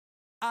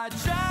I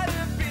try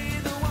to be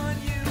the one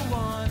you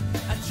want.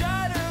 I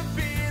try to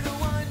be the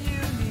one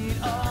you need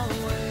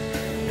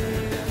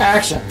always.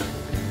 Action.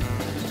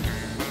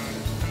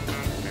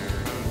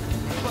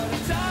 But I'm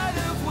tired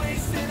of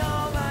wasting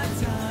all my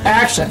time.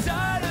 Action. I'm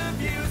tired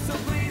of you, so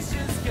please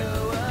just go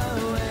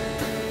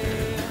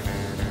away.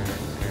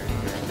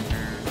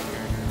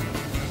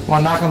 Want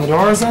to knock on the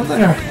door or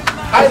something? Or?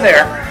 Hi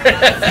there.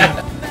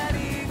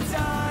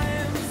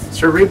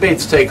 So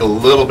rebates take a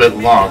little bit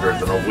longer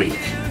than a week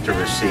to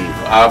receive.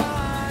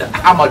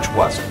 How much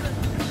was it?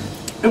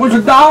 It was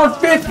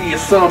 $1.50, you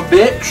son of a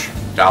bitch.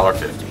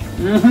 $1.50.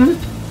 Mm-hmm.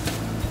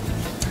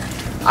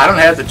 I don't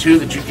have the two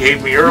that you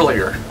gave me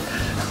earlier.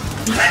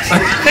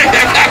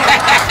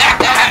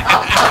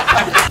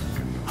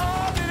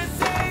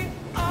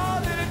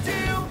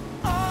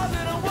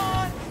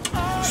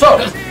 So,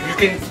 you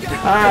can...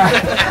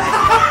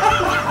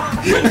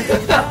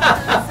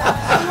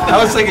 I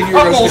was thinking you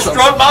were going to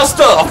strut my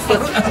stuff.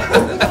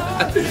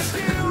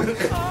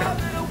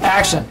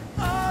 Action.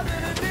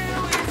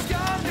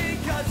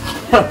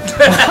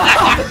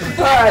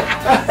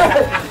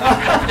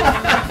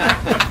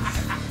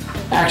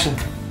 Action.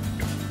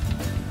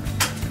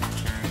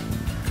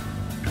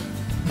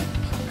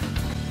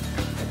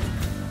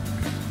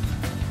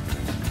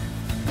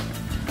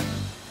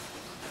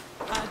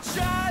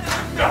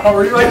 Oh,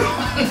 really?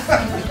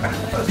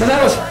 But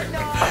that was...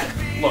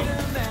 Look,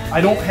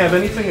 I don't have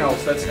anything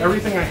else. That's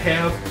everything I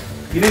have.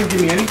 You didn't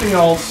give me anything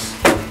else.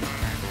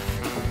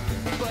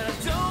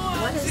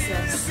 What is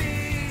this?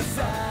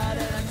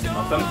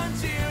 Nothing.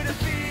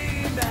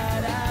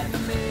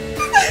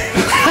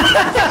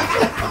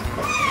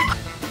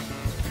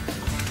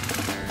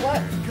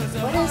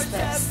 What is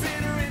this?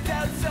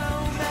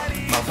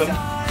 Nothing.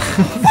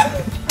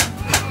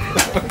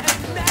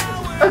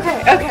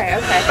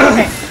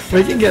 Okay. We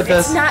can get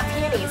this. It's not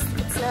panties.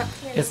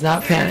 It's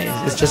not panties.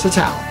 It's just a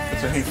towel.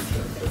 It's a hanky.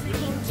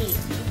 Hanky.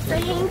 The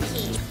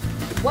hanky.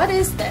 What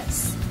is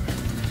this?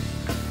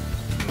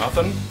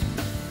 Nothing.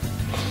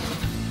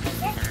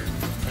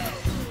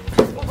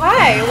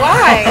 Why?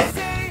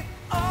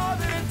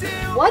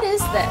 What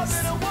is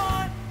this?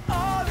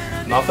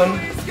 Nothing.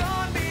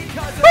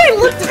 Wait,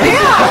 look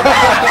down!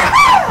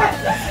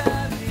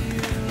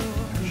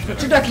 Get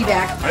your ducky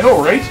back. I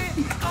know, right?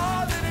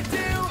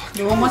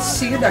 No one wants to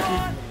see your ducky.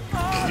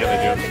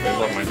 Yeah, they do. They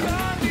love my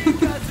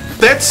ducky.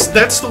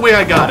 That's the way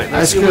I got it.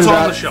 It was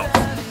on the shelf.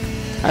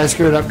 I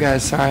screwed up,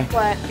 guys. Sorry.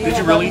 What? Did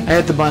you really? I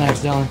hit the button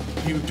accidentally.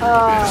 You dirty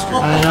bastard.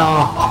 I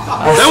know.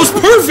 That was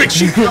perfect!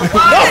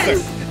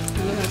 Nothing!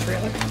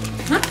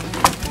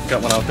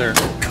 Got one out there.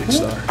 Big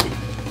star.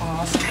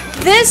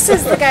 This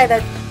is the guy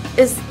that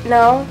is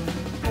no.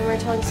 When we're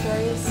telling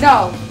stories.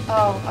 No.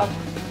 Oh.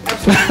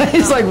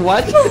 He's like,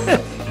 what?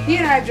 He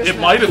and I have just It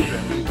might have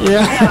been.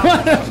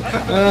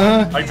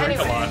 Yeah. I drink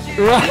a lot.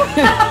 Right.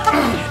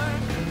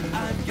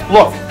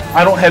 Look,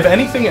 I don't have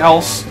anything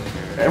else.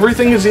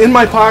 Everything is in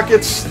my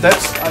pockets.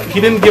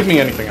 He didn't give me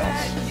anything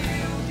else.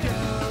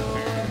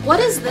 What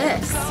is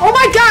this? Oh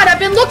my god, I've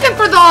been looking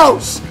for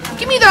those!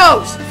 Give me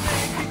those!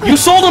 You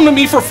sold them to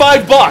me for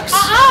 $5.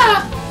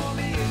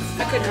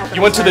 I couldn't help it.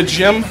 You went to the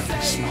gym?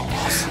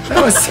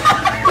 That was...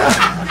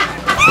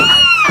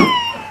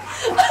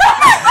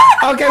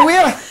 Okay, we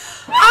have...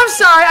 I'm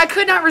sorry, I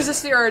could not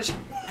resist the urge.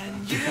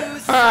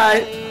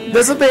 Alright,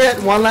 this will be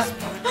it. One last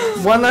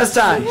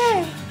time.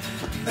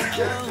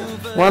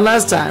 One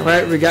last time,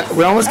 right?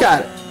 We almost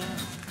got it.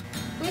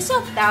 We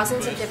still have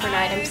thousands of different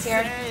items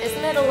here.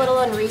 Isn't it a little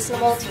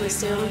unreasonable to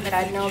assume that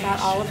I'd know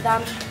about all of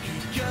them?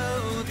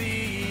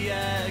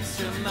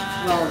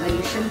 Well, then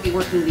you shouldn't be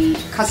working the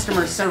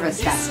customer service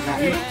desk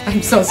then.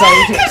 I'm so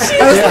sorry.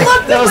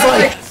 That was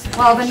like...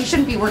 Well, then you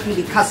shouldn't be working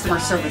the customer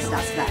service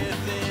desk then.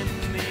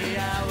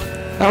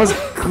 That was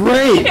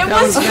great.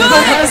 That was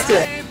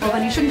fantastic. Well,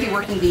 then you shouldn't be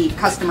working the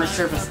customer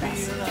service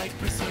desk.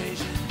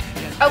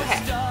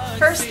 Okay,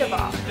 first of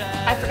all,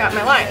 I forgot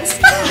my lines.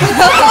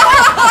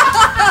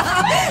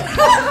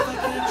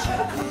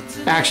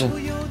 Action.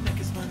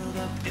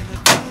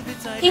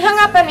 He hung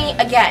up on me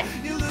again.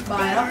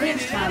 Fine, I'll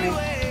reach Tommy.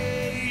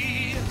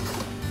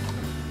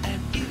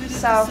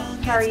 So,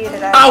 how are you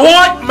today? I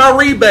want my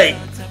rebate. I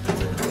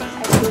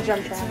can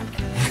jump back.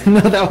 No,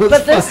 that was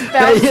But this fun.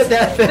 bounced, Hit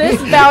that thing.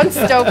 this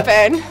bounced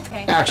open.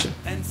 Action.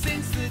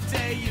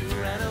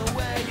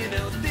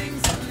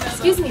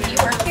 Excuse me, do you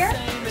work here?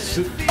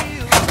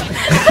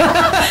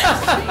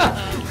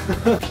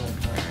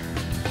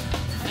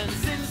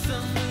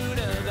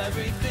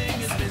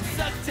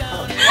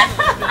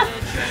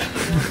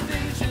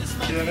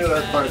 Yeah, I knew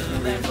that part's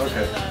gonna be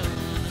okay.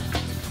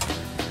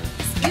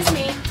 Excuse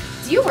me,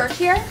 do you work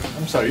here?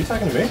 I'm sorry, are you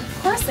talking to me?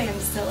 Of course I am,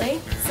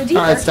 silly. So do you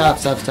Alright, work stop.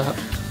 here?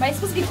 Am I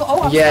supposed to be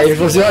oh, I'm Yeah, you're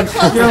supposed to be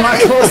like, you're a lot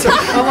closer.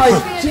 I'm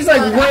like, she's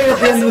like way at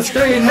the end of the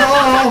screen.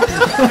 Hello.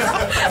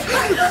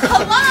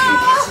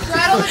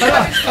 Hello!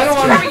 I don't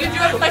want to. You do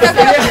it like a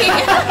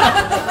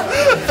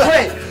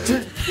Wait.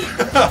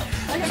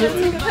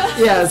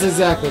 Yeah, that's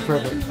exactly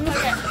perfect.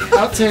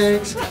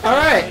 Outtakes. All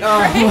right.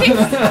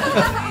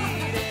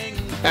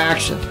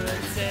 Action.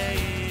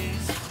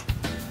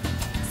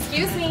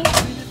 Excuse me.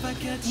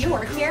 Do you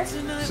work here?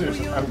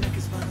 Seriously, I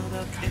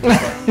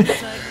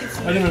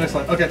didn't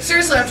understand. Okay.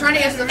 Seriously, I'm trying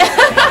to answer the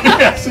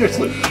Yeah,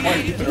 seriously. Why are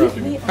you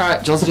interrupting me?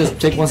 Alright, Chelsea, just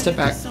take one step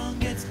back.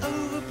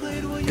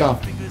 Go.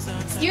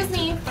 Excuse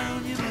me.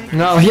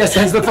 No, yes,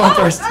 answer the phone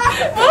first.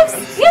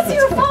 Oops, answer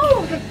your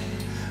phone.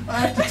 I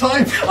have to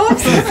type.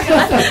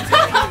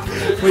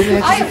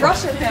 I am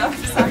Russian now.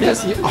 Sorry.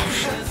 Yes, you. Oh,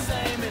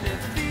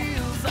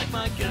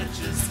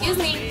 Excuse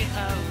me.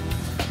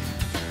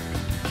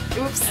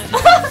 Oops. I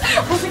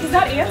was like, is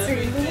that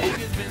answering me?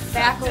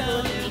 Back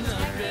overlooking me.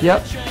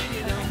 yep.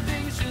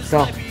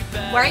 Go.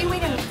 Why are you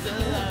waiting?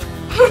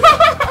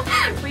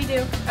 Redo.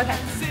 Okay.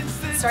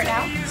 Start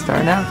now.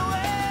 Start now.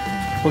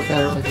 Look at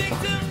her like you're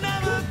talking.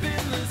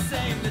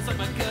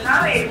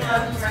 Howdy,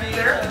 customer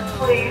service,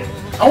 please.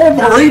 I want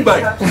more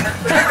rebate.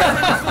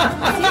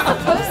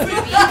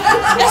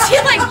 Does she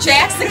like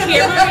jacks the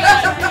camera?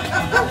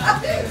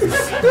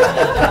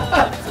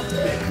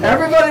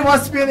 Everybody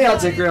wants to be in the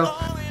outtake reel.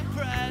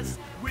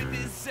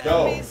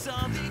 Go.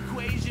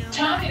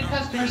 Tommy to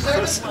customer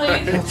service,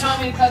 please.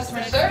 Tommy to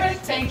customer service.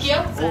 Thank you.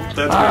 Oh,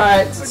 that's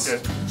Alright.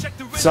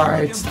 good.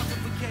 Sorry.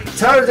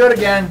 Tell her to do it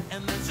again.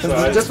 'Cause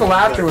Sorry. just the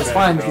laughter was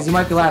fine because you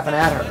might be laughing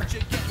at her.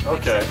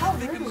 Okay.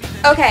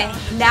 Okay,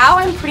 now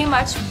I'm pretty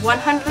much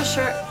 100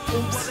 sure.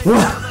 Oops.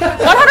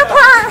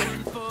 100%.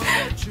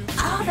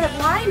 Oh, that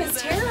line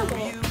is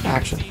terrible.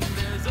 Action.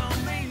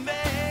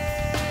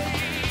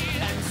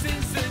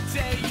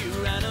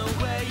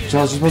 Chelsea,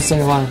 you're supposed to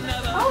sing a line.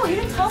 Oh, you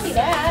didn't tell me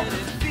that.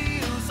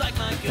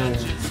 Can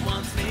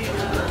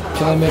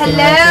I make an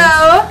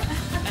Hello.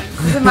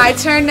 Is it my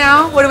turn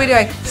now? What are we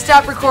doing?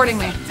 Stop recording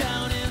me.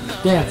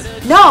 Dance.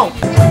 No.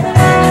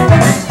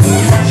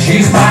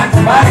 She's my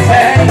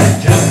tag,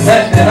 just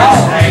letting it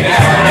all hang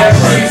out. Yeah,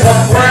 she's a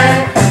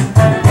friend.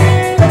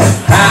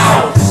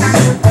 House.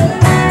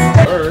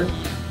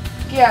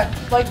 Yeah,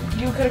 like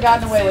you could have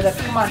gotten away with it.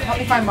 Come on, help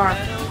me find Mark.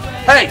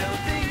 Hey!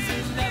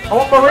 I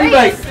want my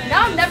rebate.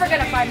 Now I'm never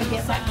gonna find the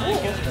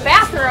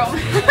bathroom.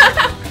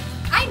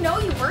 I know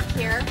you work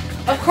here.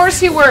 Of course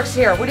he works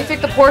here. What do you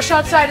think the Porsche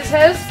outside is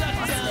his?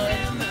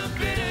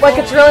 Like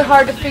it's really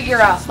hard to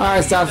figure out.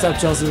 Alright, stop,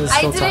 Chelsea. We're I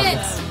still talking.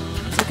 didn't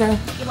It's okay.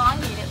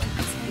 elongate it.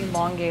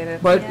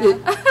 Elongated. But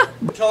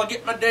Until I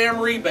get my damn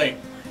rebate.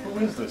 Who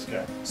is this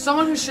guy?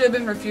 Someone who should have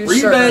been refused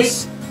Rebate.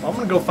 service. I'm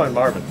gonna go find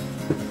Marvin.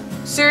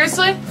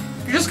 Seriously?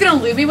 You're just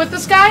gonna leave me with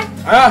this guy?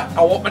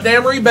 I want my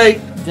damn rebate.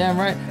 damn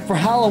right. For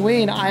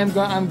Halloween, I'm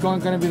going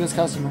to be this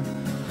customer.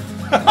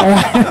 Can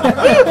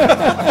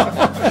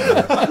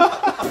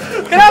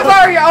I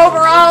borrow your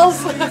overalls?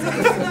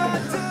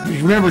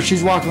 Remember,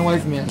 she's walking away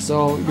from you,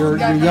 so you're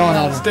yelling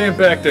at her. Stand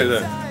back there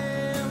then.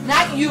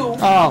 Not you.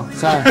 Oh,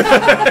 sorry.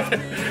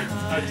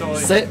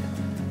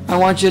 I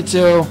want you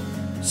to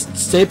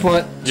stay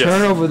put, Yes.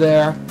 turn over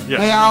there. Yes.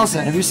 Hey,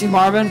 Allison, have you seen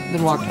Marvin?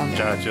 Then walk down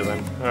there. Gotcha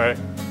then. Alright.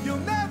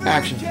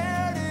 Action.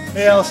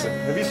 Hey Allison,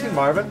 have you seen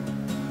Marvin?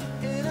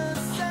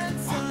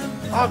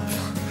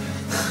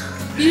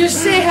 You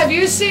just say, have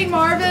you seen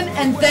Marvin?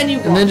 And then you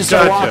walk. And then just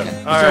start Gotcha. walking.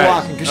 Just All start right.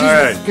 walking. Because All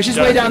right. she's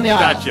way down the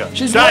aisle. Gotcha.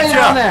 She's Gotcha. way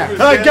down there.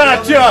 I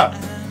gotcha.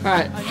 All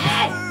right.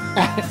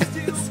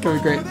 This is going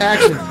to be great.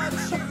 Action.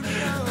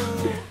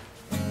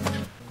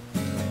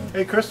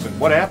 Hey Kristen,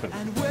 what happened?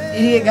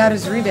 Idiot got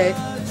his rebate.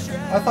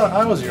 I thought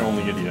I was your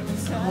only idiot.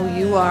 Oh,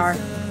 you are.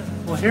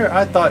 Well, here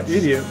I thought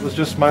idiot was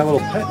just my little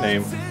pet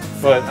name,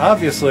 but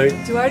obviously.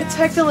 Do I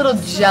detect a little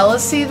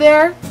jealousy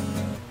there?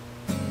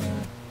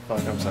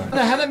 Fuck, I'm sorry.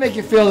 How did that make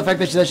you feel, the fact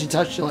that she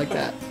touched you like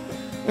that?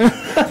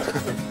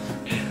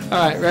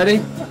 All right,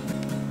 ready?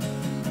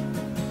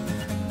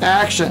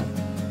 Action.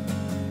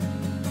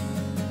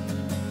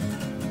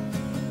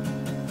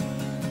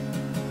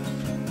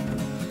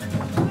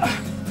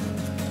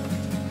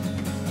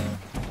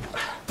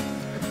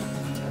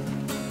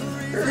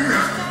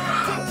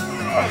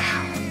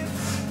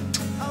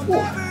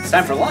 It's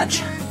time for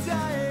lunch.